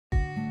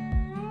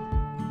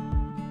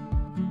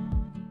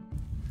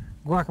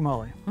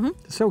Guacamole.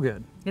 It's so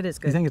good. It is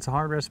good. You think it's a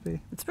hard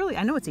recipe? It's really,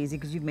 I know it's easy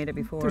because you've made it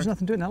before. There's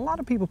nothing to it. Now, a lot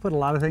of people put a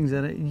lot of things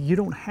in it. You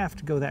don't have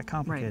to go that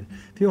complicated. Right.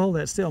 If you hold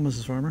that still,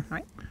 Mrs. Farmer. All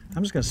right.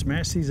 I'm just going to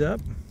smash these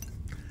up.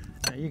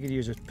 Now, you could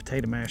use a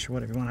potato mash or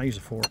whatever you want. I use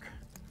a fork.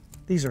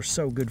 These are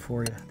so good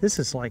for you. This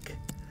is like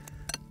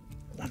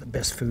one of the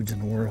best foods in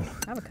the world.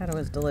 Avocado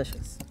is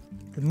delicious.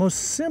 The most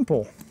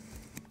simple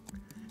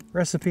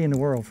recipe in the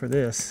world for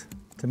this,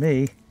 to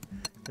me,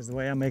 is the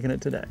way I'm making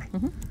it today.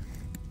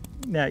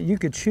 Now, you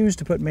could choose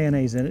to put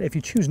mayonnaise in it. If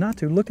you choose not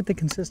to, look at the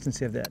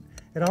consistency of that.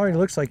 It already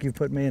looks like you've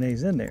put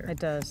mayonnaise in there. It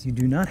does. You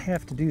do not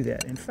have to do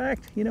that. In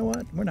fact, you know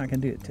what? We're not going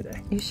to do it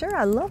today. You sure?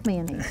 I love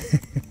mayonnaise.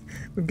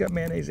 We've got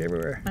mayonnaise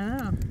everywhere.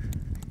 Oh.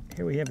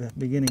 Here we have the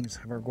beginnings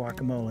of our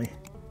guacamole.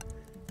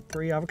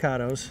 3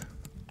 avocados,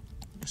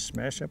 just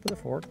smash up with a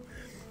fork.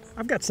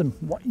 I've got some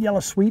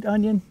yellow sweet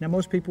onion. Now,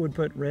 most people would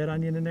put red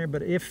onion in there,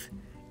 but if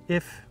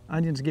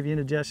onions give you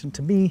indigestion,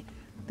 to me,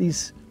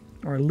 these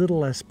are a little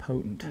less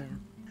potent. Yeah.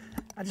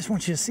 I just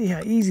want you to see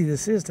how easy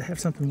this is to have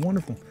something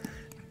wonderful.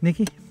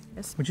 Nikki,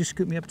 Yes. would you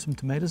scoop me up some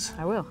tomatoes?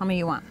 I will. How many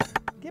you want?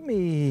 Give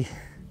me,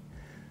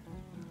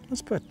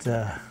 let's put,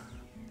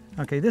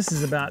 okay, this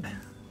is about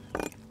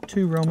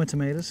 2 Roma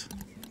tomatoes,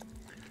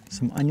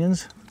 some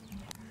onions,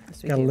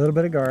 Yes, we got do. a little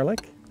bit of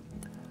garlic,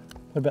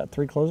 put about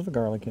 3 cloves of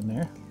garlic in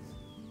there.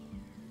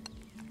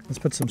 Let's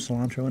put some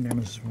cilantro in there,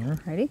 Mrs. Farmer.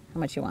 Ready? How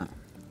much you want?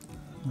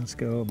 Let's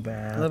go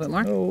about, A little bit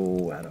more?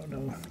 oh, I don't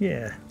know,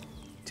 yeah,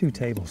 2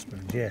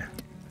 tablespoons, yeah.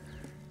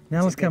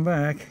 Now let's come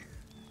back.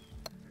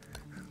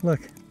 Look.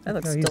 That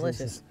looks how easy this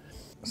delicious. is.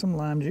 Some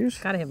lime juice.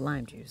 Gotta have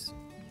lime juice.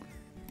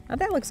 Oh,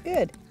 that looks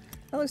good.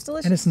 That looks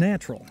delicious. And it's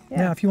natural. Yeah.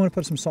 Now, if you want to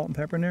put some salt and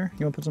pepper in there,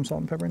 you want to put some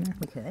salt and pepper in there?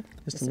 We could.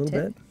 Just a little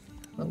bit.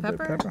 A little bit of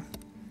pepper.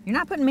 You're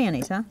not putting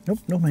mayonnaise, huh? Nope,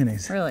 no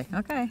mayonnaise. Really?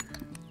 Okay.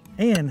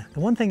 And the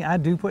one thing I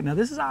do put, now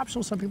this is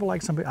optional, some people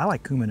like, I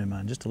like cumin in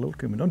mine, just a little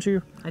cumin, don't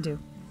you? I do.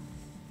 And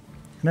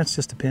that's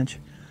just a pinch,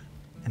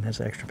 and that's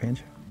an extra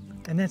pinch.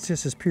 And that's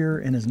just as pure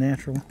and as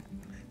natural.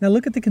 Now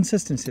look at the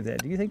consistency of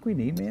that. Do you think we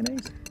need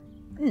mayonnaise?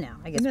 No,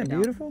 I guess Isn't we that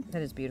don't. beautiful?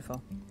 That is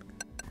beautiful.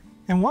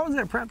 And what was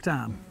that prep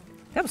time?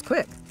 That was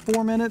quick.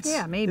 4 minutes?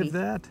 Yeah, maybe. If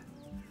that.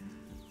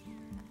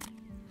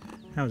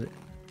 How's it?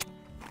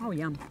 Oh,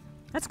 yum.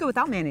 Let's go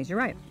without mayonnaise. You're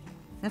right.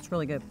 That's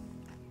really good.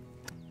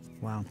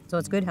 Wow. So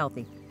it's good,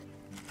 healthy.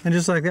 And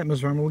just like that,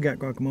 Ms. Farmer, we got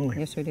guacamole.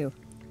 Yes, we do.